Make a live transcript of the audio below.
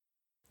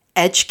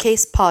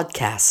EdgeCase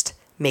podcast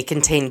may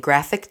contain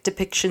graphic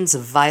depictions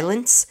of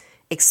violence,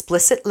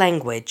 explicit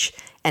language,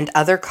 and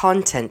other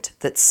content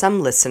that some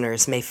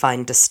listeners may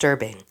find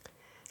disturbing.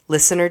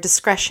 Listener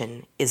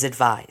discretion is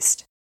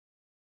advised.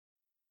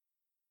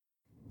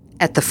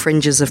 At the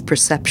fringes of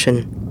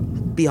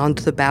perception, beyond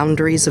the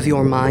boundaries of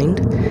your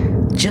mind,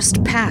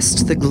 just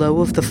past the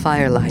glow of the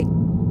firelight,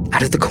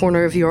 out of the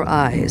corner of your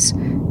eyes,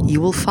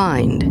 you will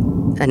find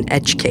an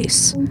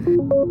EdgeCase.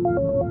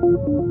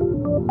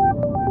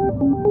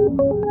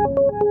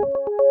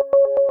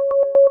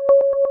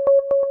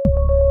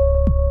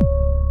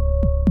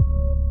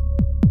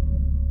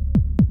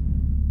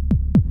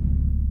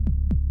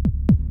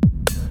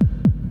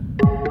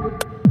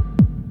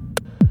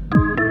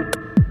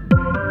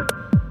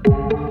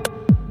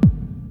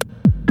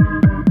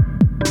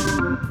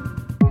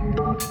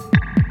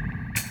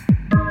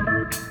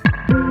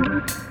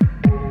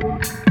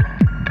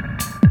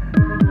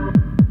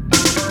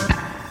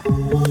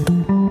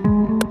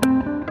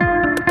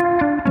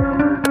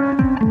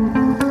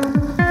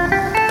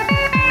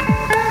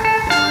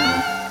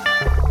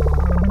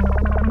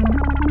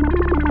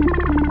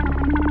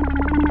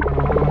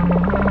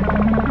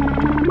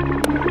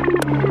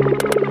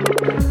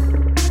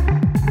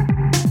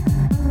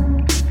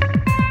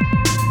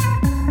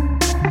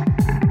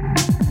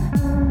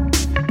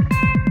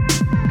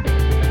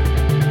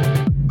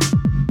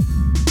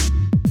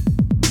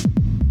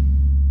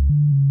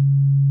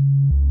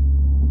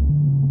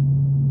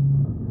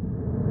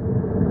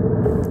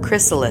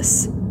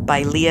 Chrysalis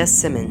by Leah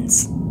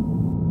Simmons.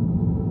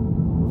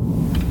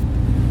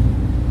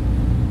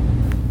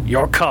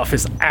 Your cuff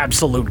is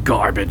absolute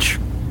garbage.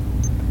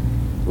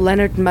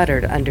 Leonard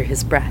muttered under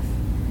his breath.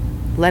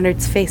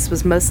 Leonard's face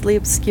was mostly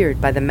obscured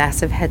by the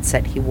massive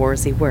headset he wore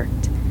as he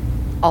worked,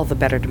 all the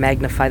better to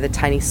magnify the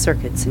tiny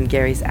circuits in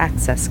Gary's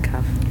access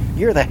cuff.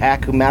 You're the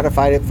hack who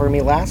modified it for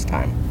me last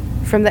time.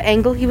 From the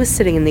angle he was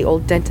sitting in the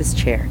old dentist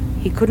chair,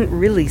 he couldn't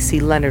really see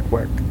Leonard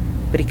work,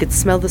 but he could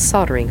smell the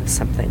soldering of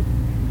something.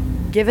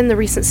 Given the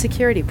recent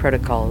security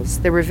protocols,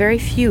 there were very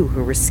few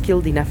who were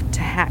skilled enough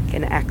to hack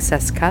an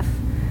access cuff,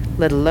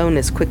 let alone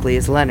as quickly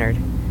as Leonard,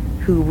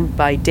 who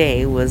by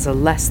day was a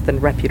less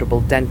than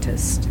reputable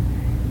dentist.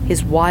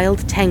 His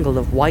wild tangle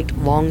of white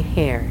long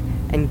hair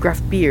and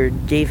gruff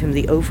beard gave him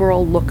the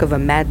overall look of a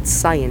mad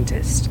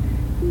scientist,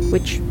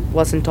 which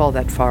wasn't all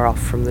that far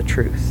off from the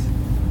truth.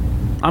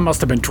 I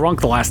must have been drunk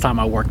the last time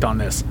I worked on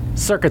this.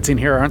 Circuits in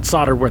here aren't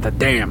soldered worth a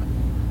damn.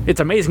 It's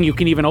amazing you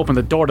can even open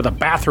the door to the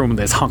bathroom with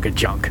this hunk of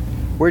junk.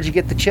 Where'd you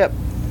get the chip?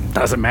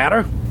 Does it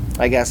matter?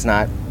 I guess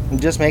not. I'm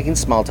just making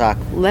small talk.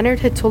 Leonard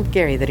had told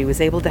Gary that he was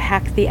able to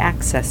hack the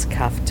access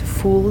cuff to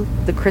fool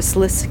the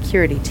Chrysalis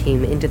security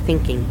team into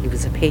thinking he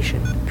was a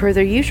patient. Per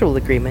their usual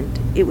agreement,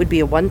 it would be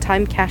a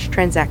one-time cash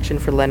transaction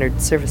for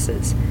Leonard's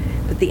services,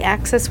 but the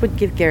access would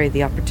give Gary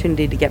the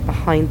opportunity to get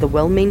behind the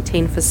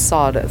well-maintained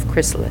facade of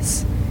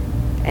Chrysalis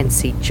and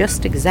see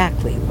just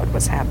exactly what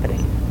was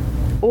happening.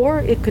 Or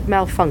it could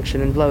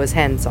malfunction and blow his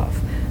hands off.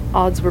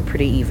 Odds were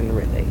pretty even,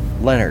 really.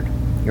 Leonard,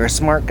 you're a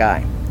smart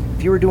guy.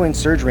 If you were doing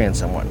surgery on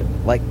someone,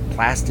 like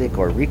plastic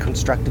or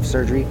reconstructive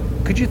surgery,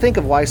 could you think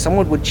of why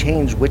someone would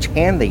change which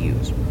hand they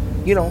use?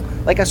 You know,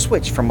 like a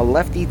switch from a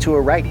lefty to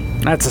a righty.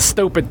 That's a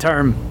stupid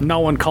term.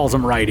 No one calls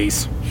them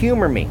righties.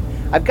 Humor me.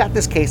 I've got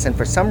this case, and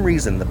for some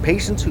reason, the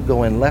patients who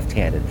go in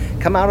left-handed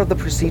come out of the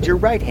procedure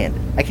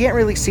right-handed. I can't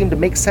really seem to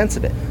make sense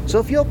of it, so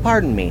if you'll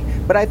pardon me,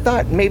 but I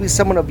thought maybe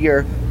someone of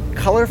your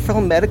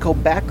colorful medical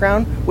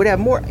background would have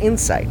more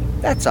insight.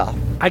 That's all.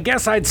 I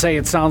guess I'd say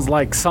it sounds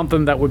like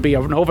something that would be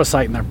an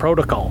oversight in their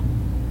protocol.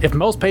 If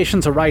most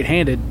patients are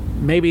right-handed,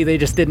 maybe they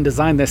just didn't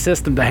design their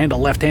system to handle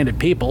left-handed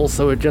people,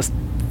 so it just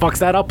fucks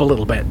that up a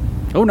little bit.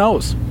 Who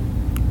knows?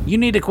 You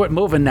need to quit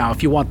moving now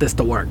if you want this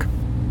to work.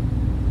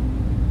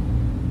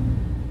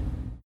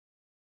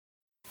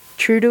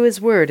 True to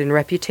his word and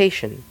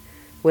reputation,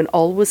 when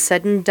all was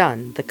said and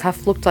done, the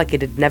cuff looked like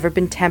it had never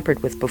been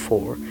tampered with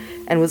before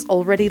and was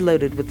already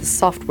loaded with the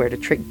software to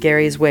trick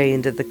Gary's way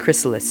into the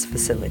Chrysalis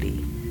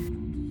facility.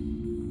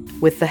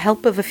 With the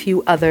help of a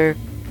few other,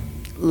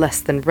 less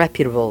than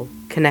reputable,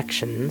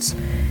 connections,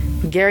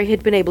 Gary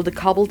had been able to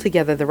cobble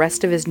together the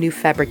rest of his new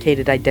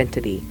fabricated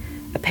identity,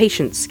 a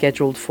patient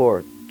scheduled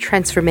for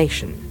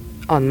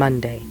transformation on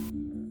Monday.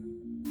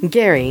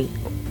 Gary,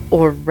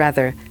 or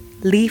rather,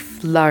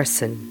 Leif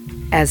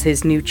Larson, as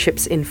his new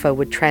chip's info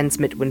would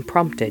transmit when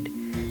prompted,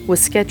 was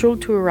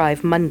scheduled to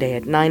arrive Monday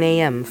at 9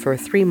 a.m. for a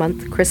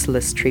 3-month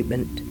Chrysalis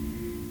treatment.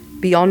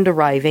 Beyond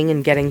arriving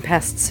and getting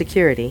past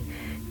security,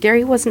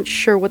 Gary wasn't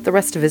sure what the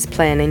rest of his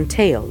plan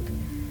entailed,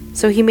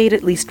 so he made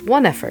at least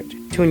one effort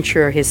to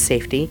ensure his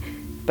safety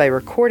by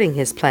recording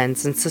his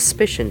plans and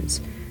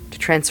suspicions to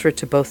transfer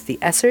to both the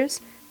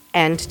Essers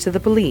and to the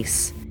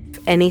police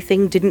if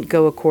anything didn't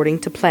go according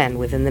to plan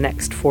within the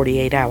next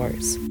 48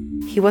 hours.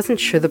 He wasn't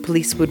sure the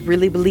police would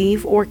really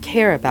believe or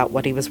care about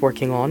what he was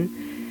working on,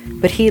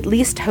 but he at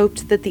least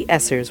hoped that the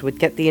Essers would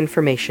get the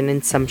information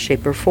in some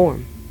shape or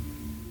form.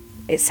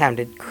 It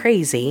sounded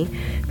crazy,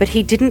 but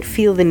he didn't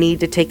feel the need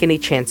to take any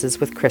chances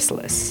with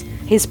Chrysalis.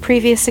 His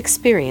previous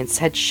experience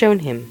had shown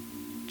him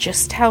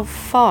just how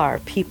far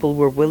people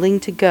were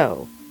willing to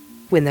go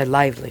when their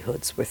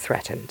livelihoods were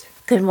threatened.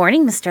 Good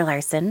morning, Mr.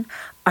 Larson.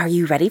 Are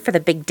you ready for the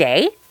big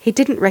day? He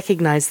didn't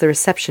recognize the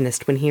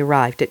receptionist when he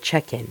arrived at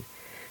check-in,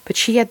 but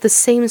she had the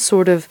same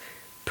sort of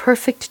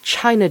perfect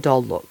China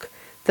doll look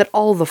that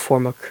all the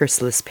former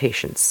Chrysalis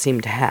patients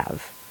seemed to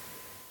have.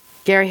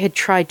 Gary had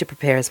tried to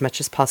prepare as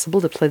much as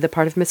possible to play the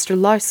part of Mr.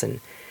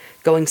 Larson,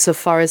 going so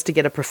far as to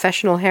get a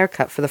professional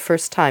haircut for the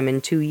first time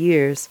in 2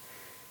 years.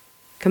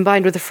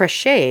 Combined with a fresh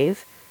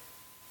shave,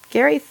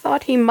 Gary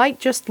thought he might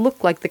just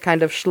look like the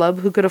kind of schlub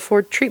who could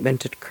afford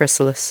treatment at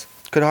Chrysalis.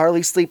 Could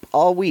hardly sleep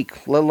all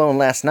week, let alone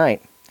last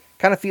night.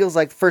 Kind of feels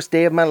like the first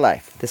day of my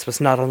life. This was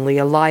not only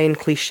a lie and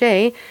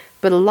cliché,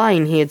 but a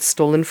line he had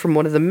stolen from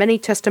one of the many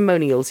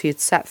testimonials he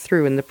had sat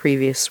through in the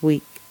previous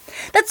week.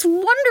 That's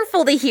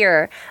wonderful to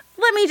hear.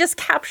 Let me just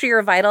capture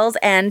your vitals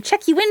and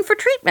check you in for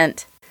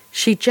treatment.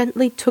 She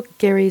gently took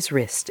Gary's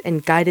wrist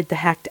and guided the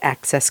hacked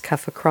access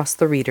cuff across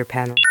the reader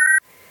panel.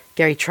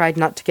 Gary tried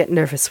not to get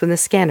nervous when the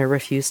scanner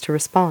refused to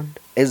respond.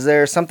 Is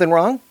there something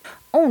wrong?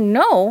 Oh,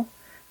 no.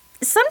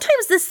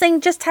 Sometimes this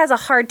thing just has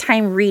a hard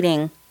time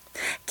reading.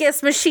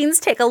 Guess machines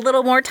take a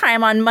little more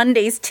time on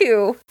Mondays,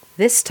 too.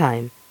 This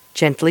time,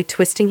 gently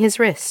twisting his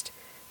wrist,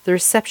 the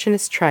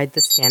receptionist tried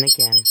the scan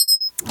again.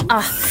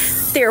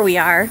 There we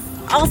are.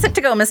 All set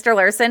to go, Mr.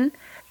 Larson.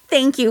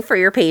 Thank you for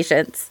your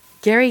patience.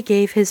 Gary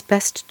gave his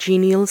best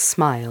genial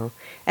smile,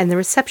 and the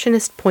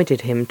receptionist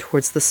pointed him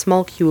towards the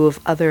small queue of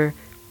other,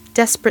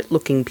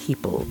 desperate-looking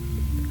people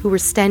who were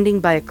standing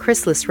by a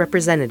Chrysalis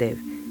representative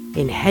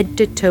in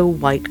head-to-toe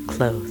white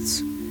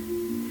clothes.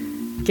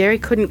 Gary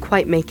couldn't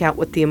quite make out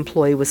what the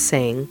employee was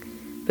saying,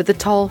 but the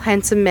tall,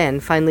 handsome man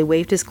finally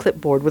waved his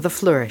clipboard with a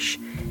flourish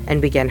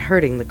and began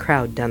herding the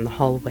crowd down the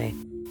hallway.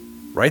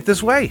 Right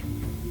this way.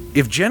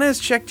 If Jenna has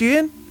checked you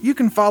in, you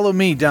can follow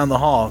me down the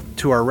hall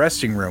to our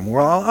resting room,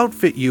 where I'll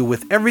outfit you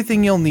with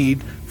everything you'll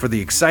need for the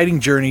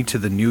exciting journey to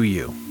the new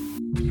you.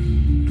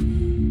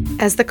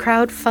 As the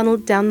crowd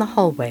funneled down the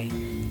hallway,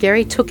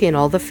 Gary took in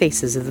all the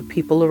faces of the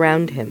people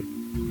around him.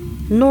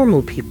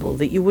 Normal people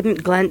that you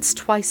wouldn't glance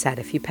twice at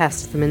if you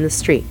passed them in the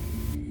street.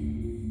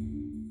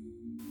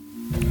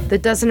 The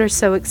dozen or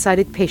so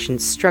excited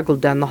patients struggled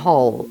down the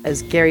hall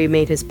as Gary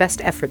made his best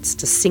efforts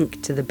to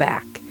sink to the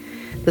back,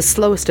 the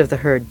slowest of the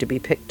herd to be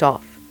picked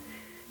off.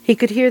 He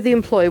could hear the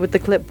employee with the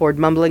clipboard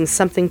mumbling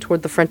something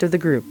toward the front of the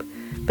group,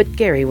 but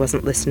Gary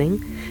wasn't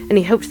listening, and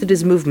he hoped that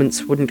his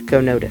movements wouldn't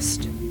go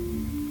noticed.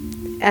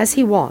 As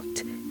he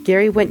walked,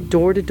 Gary went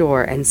door to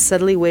door and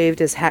subtly waved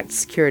his hacked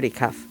security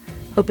cuff,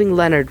 hoping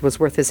Leonard was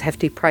worth his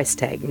hefty price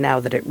tag now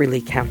that it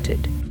really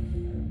counted.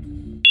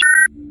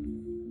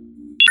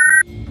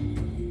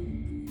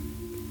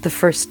 The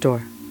first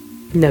door.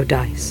 No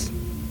dice.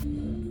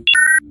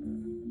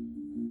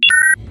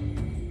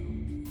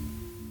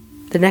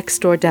 The next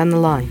door down the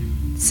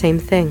line. Same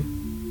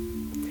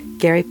thing.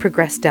 Gary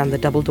progressed down the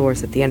double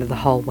doors at the end of the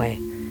hallway.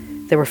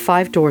 There were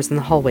 5 doors in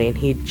the hallway, and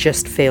he'd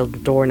just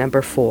failed door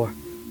number 4.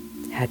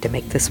 Had to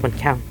make this one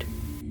count.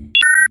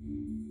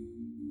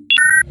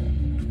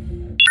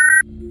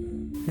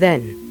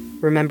 Then,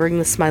 remembering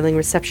the smiling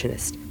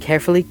receptionist,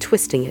 carefully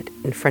twisting it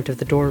in front of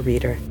the door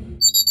reader.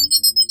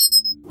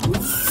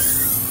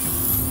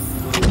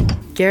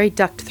 Gary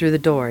ducked through the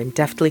door and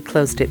deftly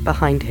closed it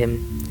behind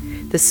him.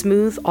 The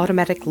smooth,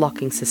 automatic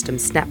locking system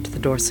snapped the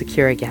door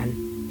secure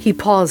again. He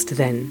paused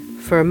then,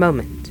 for a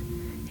moment,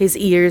 his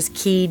ears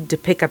keyed to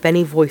pick up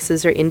any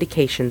voices or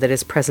indication that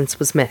his presence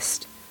was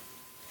missed,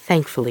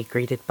 thankfully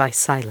greeted by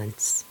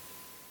silence.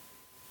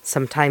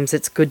 Sometimes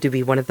it's good to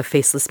be one of the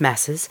faceless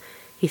masses,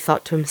 he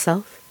thought to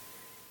himself.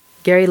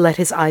 Gary let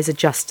his eyes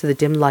adjust to the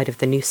dim light of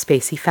the new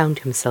space he found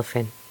himself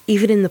in.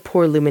 Even in the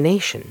poor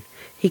illumination,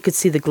 he could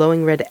see the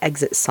glowing red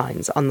exit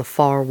signs on the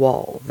far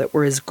wall that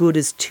were as good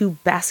as 2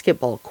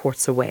 basketball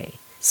courts away.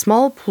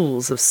 Small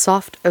pools of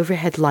soft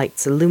overhead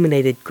lights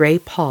illuminated gray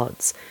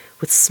pods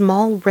with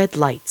small red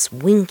lights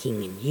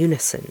winking in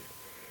unison.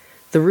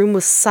 The room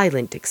was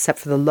silent except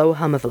for the low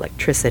hum of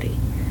electricity.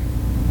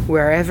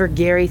 Wherever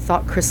Gary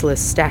thought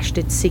Chrysalis stashed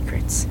its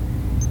secrets,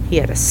 he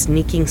had a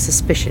sneaking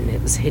suspicion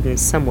it was hidden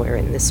somewhere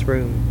in this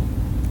room.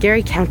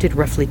 Gary counted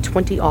roughly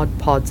 20-odd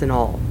pods in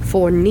all,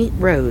 4 neat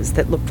rows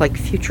that looked like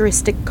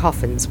futuristic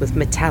coffins with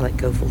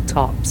metallic oval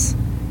tops.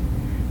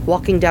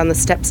 Walking down the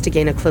steps to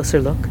gain a closer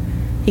look,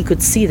 he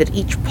could see that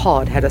each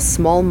pod had a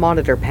small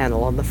monitor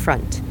panel on the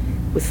front,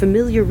 with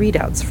familiar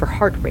readouts for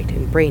heart rate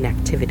and brain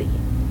activity.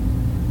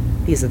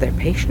 These are their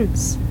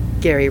patients,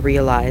 Gary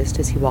realized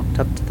as he walked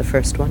up to the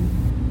first one.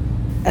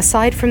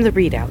 Aside from the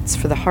readouts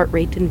for the heart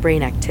rate and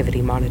brain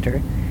activity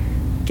monitor,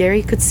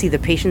 Gary could see the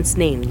patient's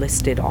name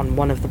listed on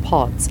one of the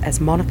pods as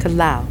Monica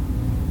Lau.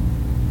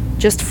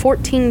 Just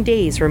 14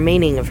 days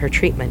remaining of her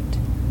treatment,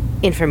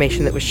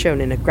 information that was shown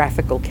in a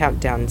graphical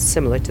countdown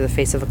similar to the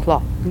face of a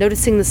clock.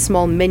 Noticing the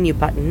small menu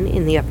button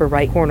in the upper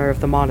right corner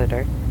of the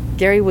monitor,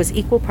 Gary was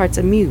equal parts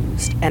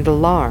amused and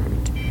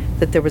alarmed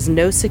that there was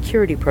no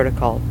security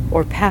protocol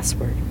or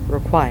password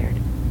required.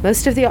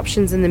 Most of the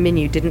options in the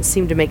menu didn't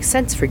seem to make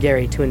sense for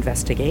Gary to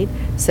investigate,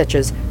 such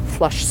as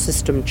flush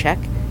system check,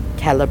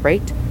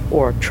 calibrate,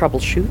 or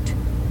troubleshoot.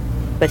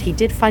 But he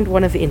did find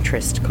one of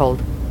interest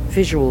called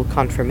visual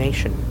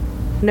confirmation.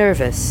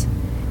 Nervous,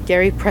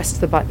 Gary pressed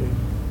the button.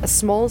 A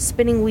small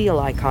spinning wheel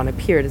icon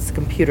appeared as the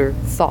computer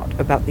thought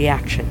about the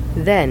action.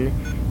 Then,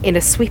 in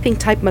a sweeping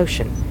type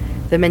motion,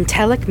 the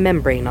metallic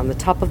membrane on the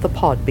top of the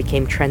pod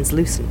became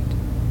translucent.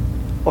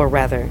 Or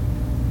rather,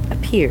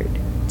 appeared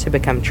to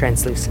become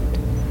translucent.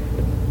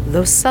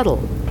 Though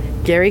subtle,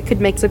 Gary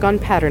could make the hexagon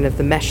pattern of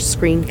the mesh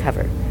screen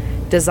cover,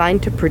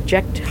 designed to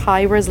project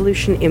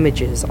high-resolution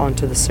images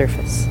onto the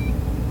surface.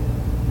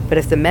 But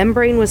if the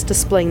membrane was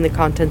displaying the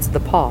contents of the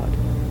pod,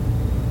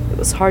 it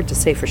was hard to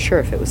say for sure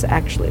if it was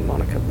actually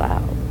Monica Lau.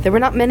 There were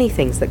not many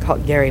things that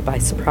caught Gary by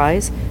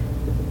surprise,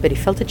 but he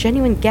felt a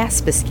genuine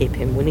gasp escape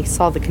him when he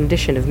saw the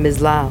condition of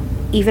Ms. Lau.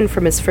 Even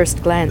from his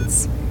first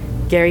glance,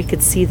 Gary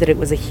could see that it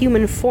was a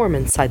human form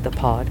inside the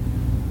pod,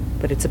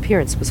 but its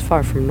appearance was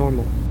far from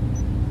normal.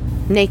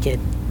 Naked,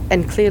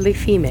 and clearly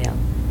female,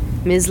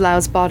 Ms.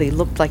 Lau's body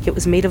looked like it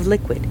was made of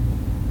liquid,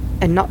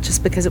 and not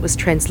just because it was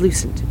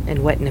translucent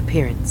and wet in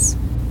appearance.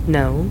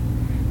 No,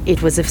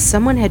 it was as if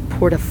someone had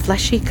poured a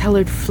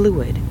fleshy-colored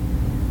fluid,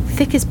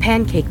 thick as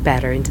pancake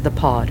batter, into the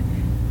pod,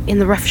 in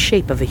the rough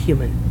shape of a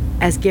human.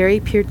 As Gary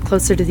peered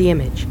closer to the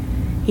image,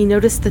 he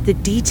noticed that the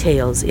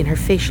details in her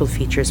facial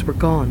features were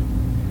gone,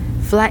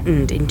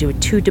 flattened into a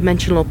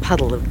two-dimensional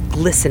puddle of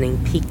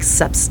glistening pink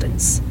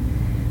substance.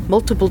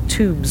 Multiple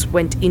tubes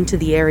went into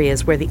the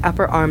areas where the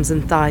upper arms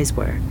and thighs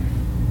were,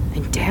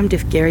 and damned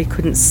if Gary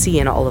couldn't see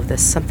in all of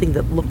this something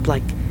that looked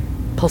like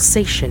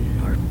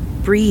pulsation or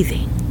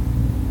breathing.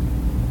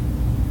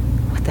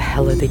 What the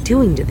hell are they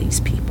doing to these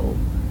people?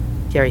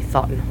 Gary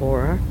thought in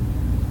horror.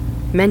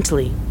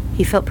 Mentally,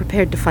 he felt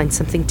prepared to find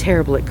something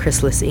terrible at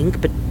Chrysalis Inc.,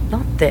 but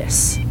not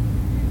this.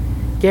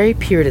 Gary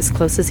peered as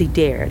close as he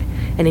dared,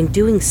 and in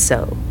doing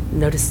so,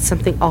 noticed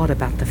something odd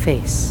about the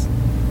face.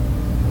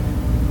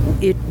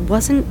 It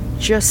wasn't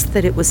just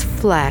that it was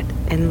flat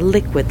and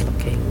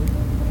liquid-looking.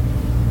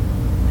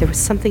 There was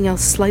something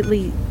else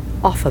slightly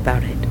off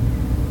about it.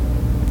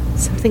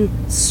 Something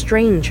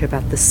strange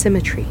about the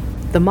symmetry.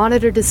 The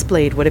monitor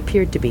displayed what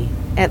appeared to be,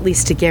 at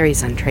least to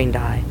Gary's untrained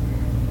eye,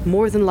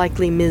 more than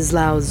likely Ms.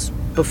 Lau's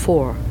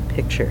before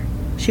picture.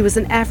 She was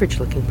an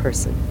average-looking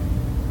person.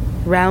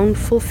 Round,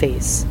 full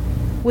face,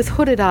 with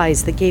hooded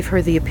eyes that gave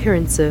her the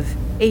appearance of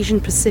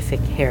Asian Pacific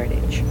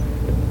heritage.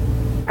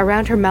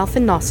 Around her mouth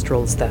and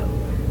nostrils, though,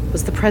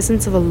 was the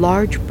presence of a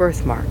large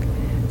birthmark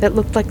that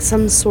looked like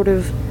some sort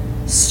of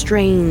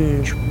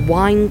strange,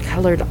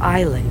 wine-colored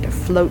island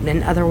afloat in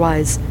an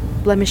otherwise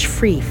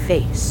blemish-free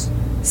face.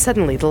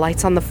 Suddenly, the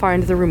lights on the far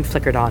end of the room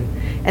flickered on,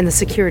 and the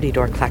security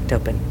door clacked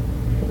open.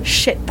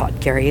 Shit, thought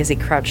Gary as he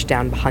crouched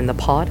down behind the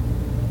pod.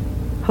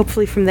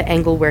 Hopefully from the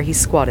angle where he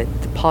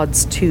squatted, the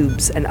pod's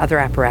tubes and other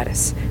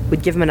apparatus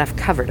would give him enough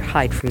cover to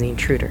hide from the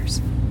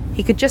intruders.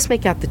 He could just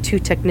make out the two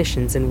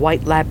technicians in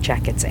white lab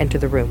jackets enter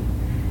the room,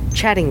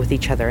 chatting with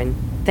each other and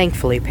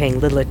thankfully paying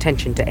little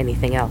attention to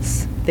anything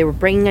else. They were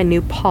bringing a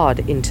new pod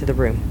into the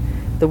room,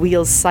 the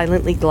wheels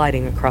silently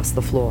gliding across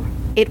the floor.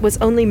 It was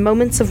only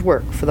moments of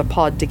work for the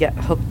pod to get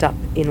hooked up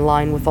in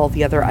line with all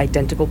the other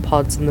identical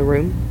pods in the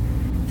room.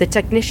 The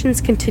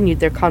technicians continued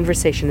their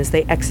conversation as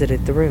they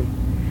exited the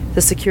room,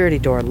 the security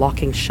door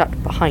locking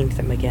shut behind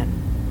them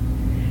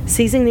again.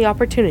 Seizing the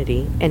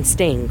opportunity and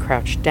staying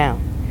crouched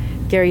down,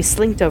 Gary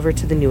slinked over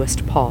to the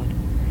newest pod.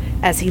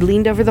 As he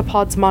leaned over the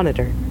pod's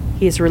monitor,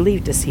 he is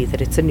relieved to see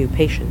that it's a new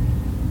patient.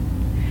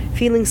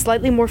 Feeling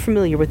slightly more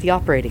familiar with the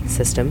operating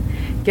system,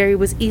 Gary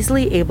was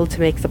easily able to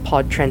make the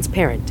pod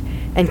transparent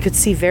and could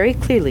see very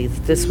clearly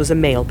that this was a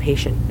male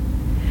patient.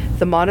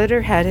 The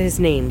monitor had his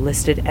name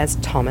listed as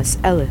Thomas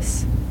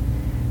Ellis.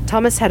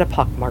 Thomas had a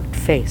pockmarked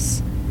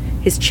face,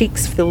 his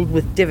cheeks filled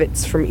with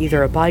divots from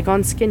either a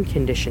bygone skin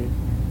condition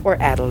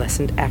or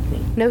adolescent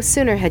acne. No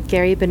sooner had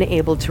Gary been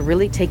able to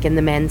really take in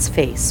the man's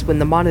face when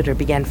the monitor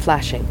began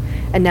flashing,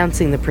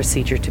 announcing the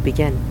procedure to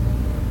begin.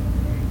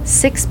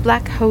 6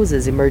 black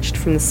hoses emerged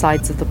from the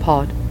sides of the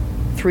pod,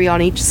 3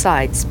 on each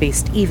side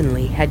spaced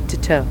evenly head to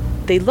toe.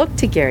 They looked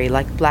to Gary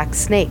like black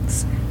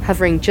snakes,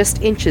 hovering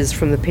just inches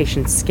from the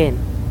patient's skin.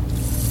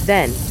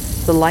 Then,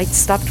 the lights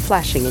stopped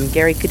flashing and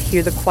Gary could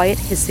hear the quiet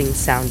hissing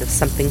sound of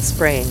something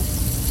spraying.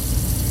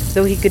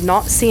 Though he could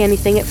not see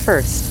anything at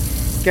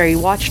first, Gary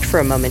watched for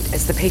a moment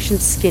as the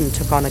patient's skin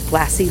took on a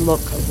glassy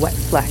look of wet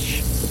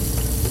flesh.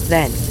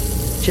 Then,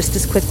 just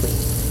as quickly,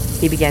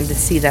 he began to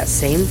see that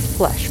same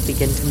flesh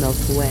begin to melt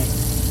away.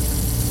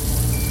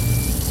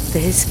 The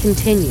hiss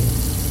continued,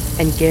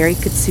 and Gary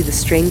could see the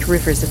strange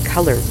rivers of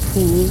color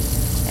pool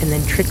and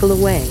then trickle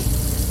away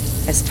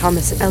as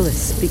Thomas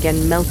Ellis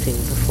began melting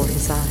before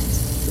his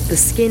eyes. The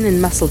skin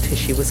and muscle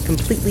tissue was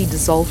completely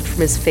dissolved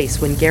from his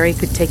face when Gary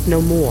could take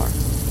no more,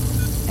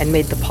 and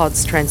made the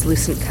pod's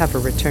translucent cover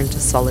return to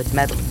solid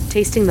metal.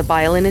 Tasting the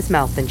bile in his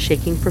mouth and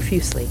shaking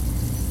profusely,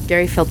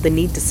 Gary felt the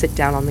need to sit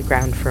down on the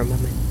ground for a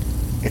moment.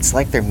 It's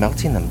like they're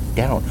melting them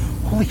down.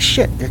 Holy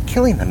shit, they're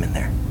killing them in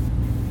there.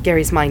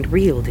 Gary's mind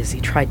reeled as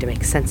he tried to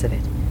make sense of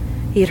it.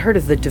 He had heard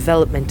of the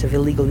development of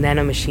illegal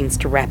nanomachines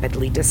to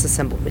rapidly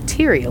disassemble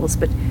materials,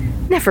 but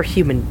never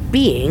human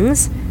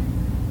beings.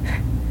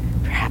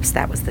 Perhaps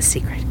that was the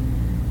secret.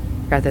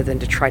 Rather than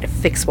to try to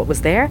fix what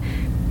was there,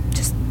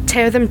 just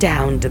tear them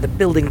down to the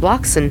building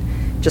blocks and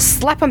just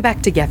slap them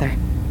back together.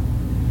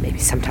 Maybe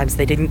sometimes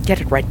they didn't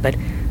get it right, but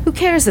who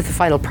cares if the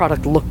final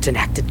product looked and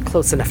acted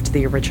close enough to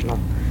the original?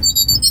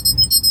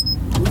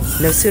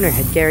 No sooner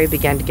had Gary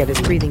begun to get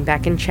his breathing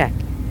back in check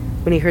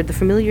when he heard the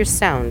familiar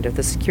sound of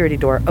the security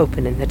door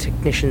open and the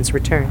technician's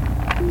return.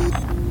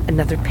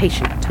 Another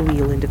patient to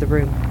wheel into the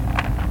room.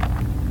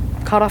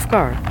 Caught off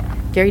guard,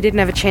 Gary didn't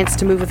have a chance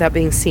to move without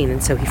being seen,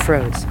 and so he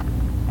froze.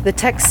 The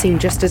techs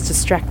seemed just as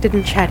distracted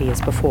and chatty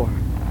as before,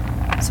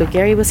 so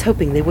Gary was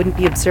hoping they wouldn't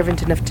be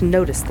observant enough to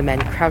notice the man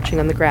crouching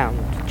on the ground,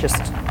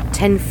 just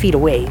 10 feet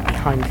away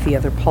behind the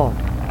other pod.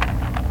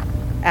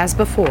 As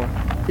before,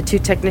 the two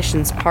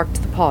technicians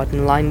parked the pod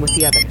in line with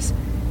the others,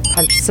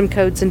 punched some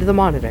codes into the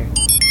monitor,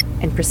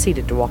 and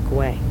proceeded to walk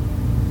away.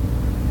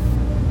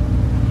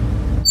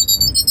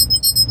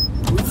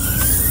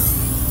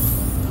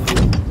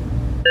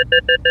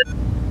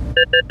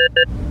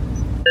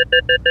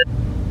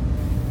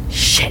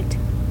 Shit,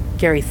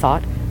 Gary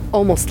thought,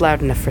 almost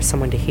loud enough for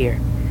someone to hear.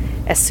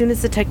 As soon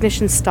as the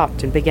technician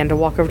stopped and began to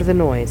walk over to the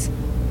noise,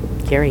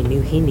 Gary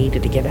knew he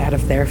needed to get out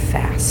of there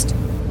fast.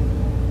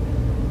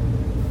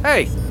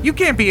 Hey, you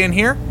can't be in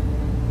here.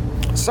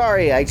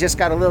 Sorry, I just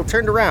got a little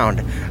turned around.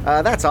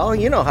 That's all.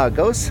 You know how it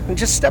goes. I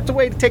just stepped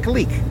away to take a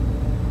leak.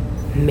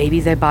 Maybe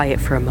they buy it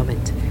for a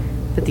moment,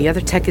 but the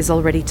other tech is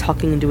already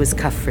talking into his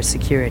cuff for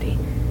security.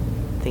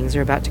 Things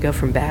are about to go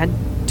from bad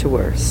to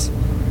worse.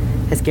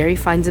 As Gary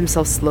finds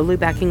himself slowly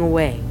backing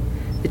away,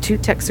 the two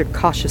techs are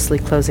cautiously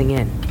closing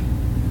in.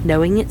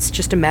 Knowing it's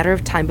just a matter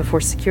of time before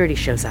security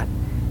shows up,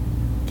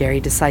 Gary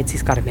decides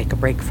he's got to make a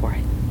break for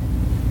it.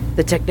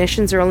 The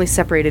technicians are only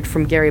separated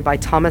from Gary by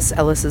Thomas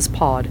Ellis's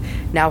pod,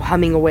 now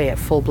humming away at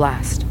full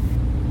blast.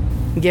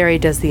 Gary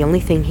does the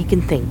only thing he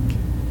can think.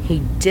 He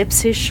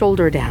dips his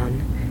shoulder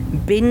down,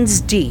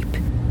 bends deep,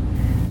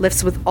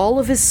 lifts with all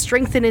of his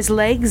strength in his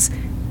legs,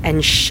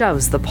 and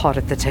shoves the pod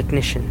at the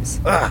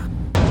technicians.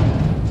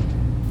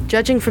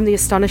 Judging from the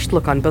astonished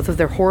look on both of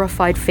their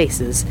horrified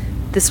faces,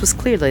 this was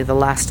clearly the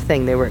last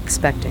thing they were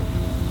expecting.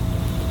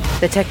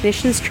 The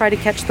technicians try to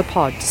catch the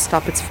pod to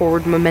stop its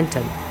forward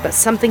momentum, but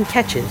something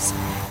catches,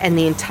 and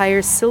the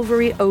entire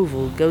silvery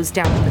oval goes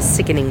down with a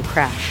sickening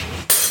crash.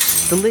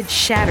 The lid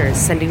shatters,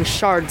 sending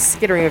shards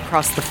skittering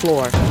across the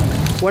floor.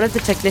 One of the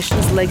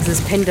technicians' legs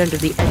is pinned under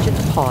the edge of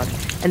the pod,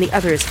 and the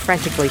other is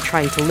frantically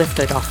trying to lift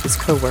it off his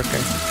co-worker.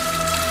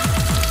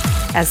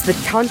 As the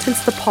contents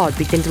of the pod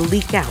begin to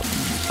leak out,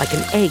 like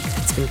an egg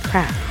that's been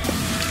cracked,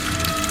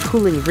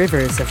 pooling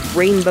rivers of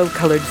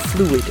rainbow-colored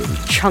fluid in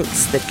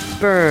chunks that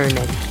burn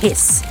and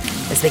hiss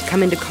as they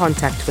come into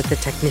contact with the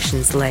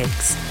technician's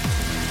legs.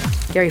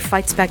 Gary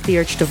fights back the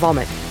urge to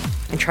vomit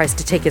and tries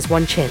to take his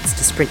one chance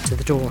to sprint to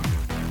the door.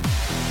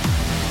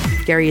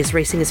 Gary is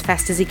racing as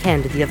fast as he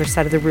can to the other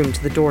side of the room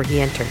to the door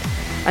he entered,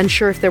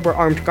 unsure if there were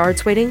armed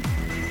guards waiting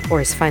or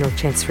his final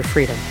chance for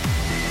freedom.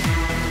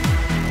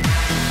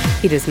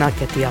 He does not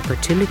get the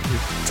opportunity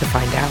to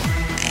find out.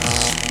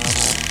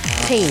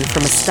 Pain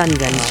from a stun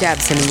gun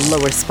jabs him in the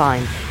lower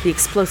spine, the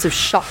explosive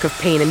shock of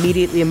pain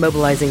immediately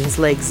immobilizing his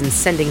legs and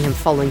sending him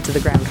falling to the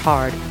ground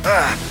hard.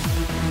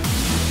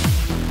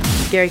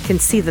 Gary can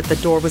see that the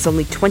door was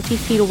only 20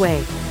 feet away.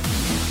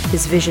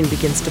 His vision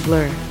begins to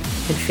blur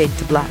and fade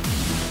to black.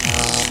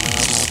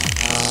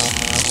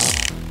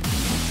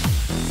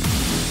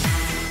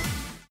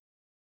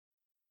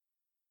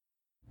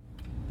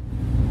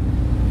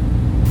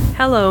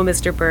 Hello,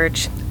 Mr.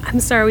 Birch. I'm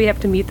sorry we have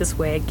to meet this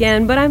way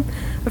again, but I'm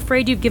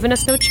afraid you've given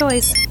us no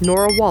choice.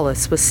 Nora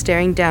Wallace was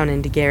staring down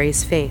into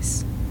Gary's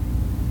face.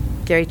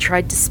 Gary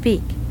tried to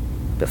speak,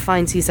 but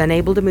finds he's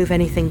unable to move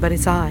anything but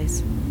his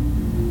eyes.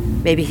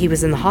 Maybe he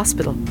was in the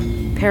hospital,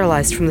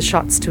 paralyzed from the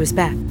shots to his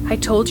back. I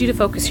told you to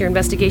focus your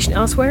investigation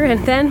elsewhere,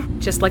 and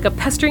then, just like a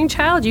pestering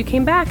child, you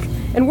came back.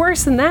 And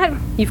worse than that,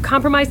 you've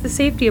compromised the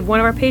safety of one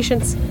of our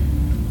patients.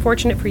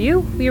 Fortunate for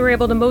you, we were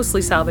able to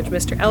mostly salvage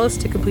Mr. Ellis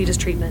to complete his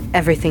treatment.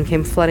 Everything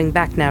came flooding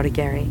back now to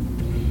Gary.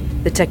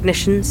 The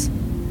technicians,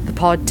 the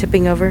pod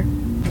tipping over,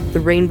 the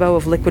rainbow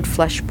of liquid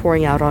flesh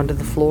pouring out onto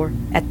the floor.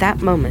 At that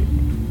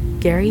moment,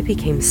 Gary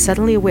became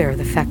suddenly aware of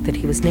the fact that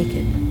he was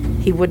naked.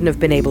 He wouldn't have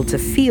been able to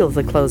feel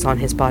the clothes on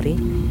his body,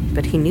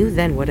 but he knew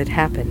then what had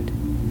happened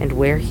and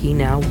where he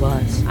now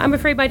was. I'm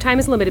afraid my time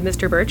is limited,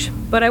 Mr. Birch,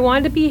 but I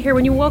wanted to be here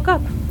when you woke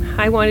up.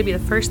 I wanted to be the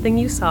first thing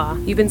you saw.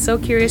 You've been so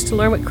curious to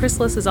learn what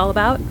Chrysalis is all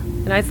about,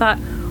 and I thought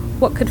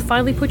what could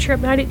finally put your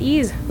mind at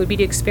ease would be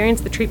to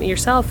experience the treatment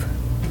yourself.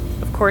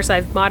 Of course,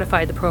 I've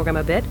modified the program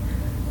a bit.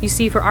 You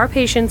see, for our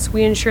patients,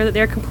 we ensure that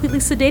they're completely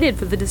sedated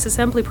for the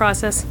disassembly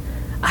process.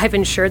 I've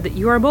ensured that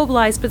you are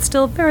immobilized, but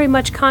still very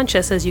much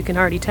conscious, as you can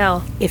already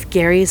tell. If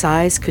Gary's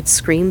eyes could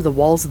scream, the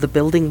walls of the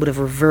building would have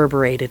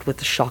reverberated with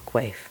the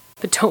shockwave.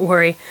 But don't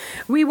worry,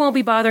 we won't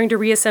be bothering to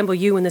reassemble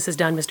you when this is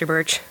done, Mr.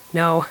 Birch.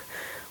 No,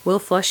 we'll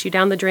flush you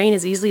down the drain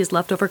as easily as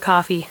leftover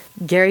coffee.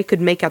 Gary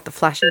could make out the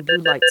flashing blue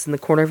lights in the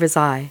corner of his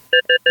eye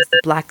as the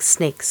black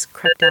snakes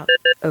crept out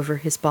over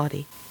his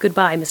body.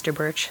 Goodbye, Mr.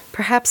 Birch.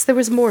 Perhaps there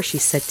was more, she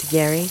said to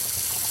Gary,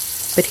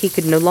 but he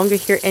could no longer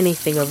hear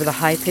anything over the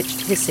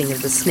high-pitched hissing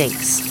of the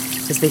snakes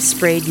as they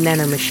sprayed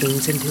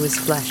nanomachines into his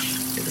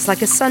flesh. It was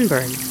like a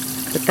sunburn,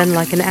 but then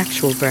like an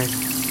actual burn.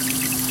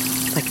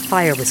 Like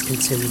fire was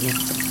consuming him.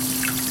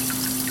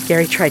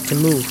 Gary tried to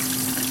move,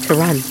 to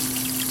run,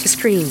 to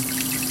scream.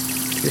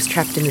 He was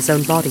trapped in his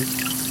own body,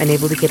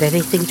 unable to get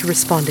anything to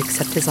respond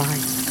except his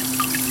eyes.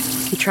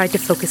 He tried to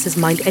focus his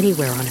mind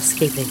anywhere on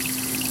escaping,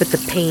 but the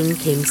pain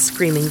came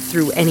screaming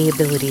through any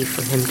ability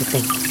for him to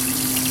think.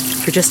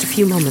 For just a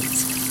few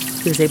moments,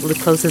 he was able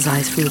to close his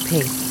eyes from the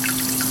pain.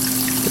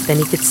 But then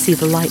he could see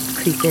the light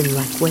creep in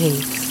like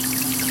waves,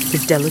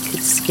 his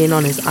delicate skin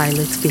on his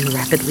eyelids being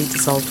rapidly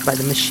dissolved by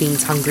the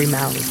machine's hungry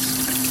mouths.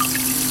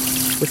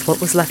 With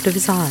what was left of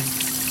his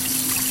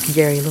eyes,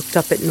 Gary looked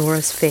up at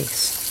Nora's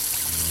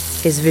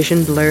face, his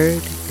vision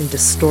blurred and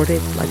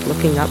distorted like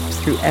looking up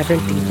through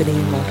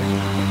ever-deepening water.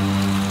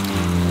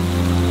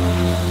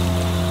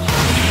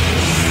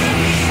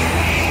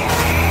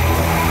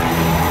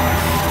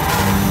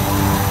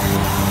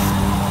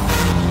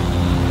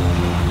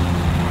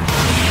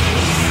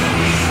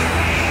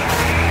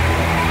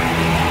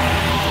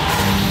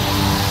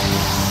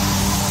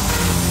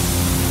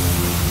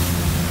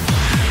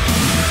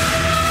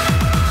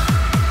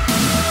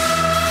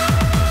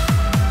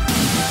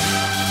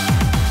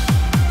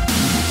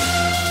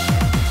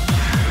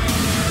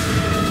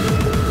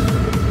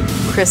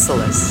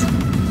 Chrysalis,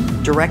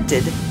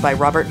 directed by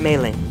Robert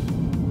Mailing,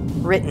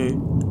 written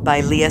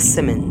by Leah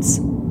Simmons,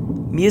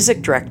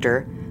 music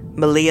director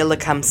Malia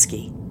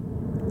Lakumsky,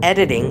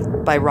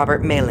 editing by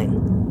Robert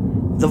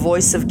Mailing. The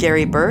voice of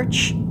Gary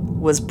Birch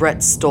was Brett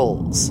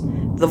Stolz.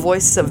 The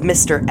voice of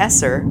Mr.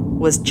 Esser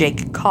was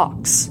Jake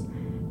Cox.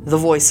 The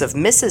voice of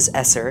Mrs.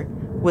 Esser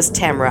was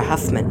Tamara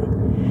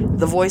Huffman.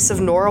 The voice of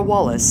Nora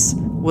Wallace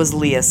was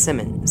Leah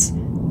Simmons.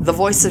 The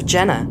voice of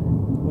Jenna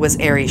was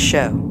Ari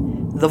Sho.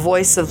 The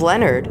voice of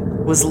Leonard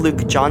was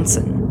Luke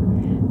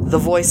Johnson. The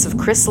voice of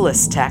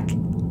Chrysalis Tech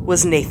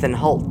was Nathan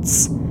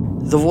Holtz.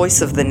 The voice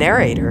of the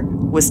narrator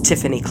was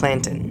Tiffany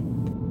Clanton.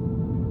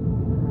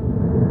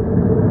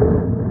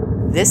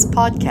 This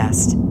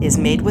podcast is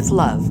made with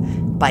love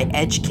by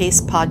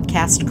EdgeCase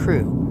podcast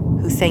crew,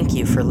 who thank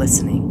you for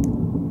listening.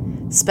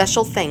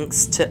 Special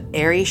thanks to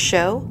Ari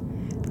Sho,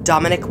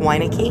 Dominic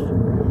Weinecke,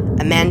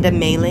 Amanda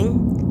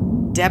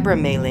Mailing, Deborah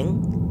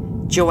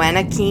Mailing,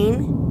 Joanna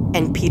Keene,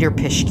 and Peter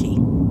Pischke.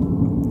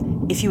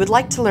 If you would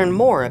like to learn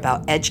more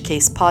about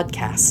EdgeCase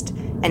Podcast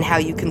and how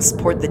you can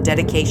support the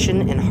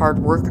dedication and hard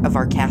work of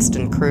our cast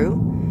and crew,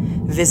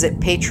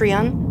 visit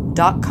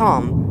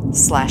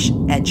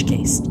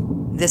patreon.com/EdgeCase.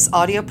 This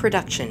audio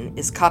production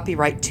is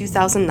copyright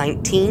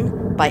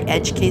 2019 by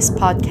EdgeCase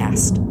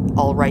Podcast,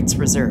 all rights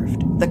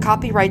reserved. The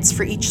copyrights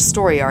for each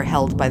story are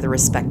held by the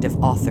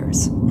respective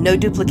authors. No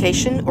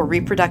duplication or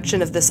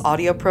reproduction of this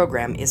audio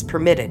program is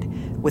permitted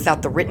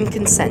without the written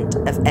consent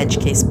of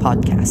EdgeCase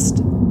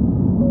Podcast.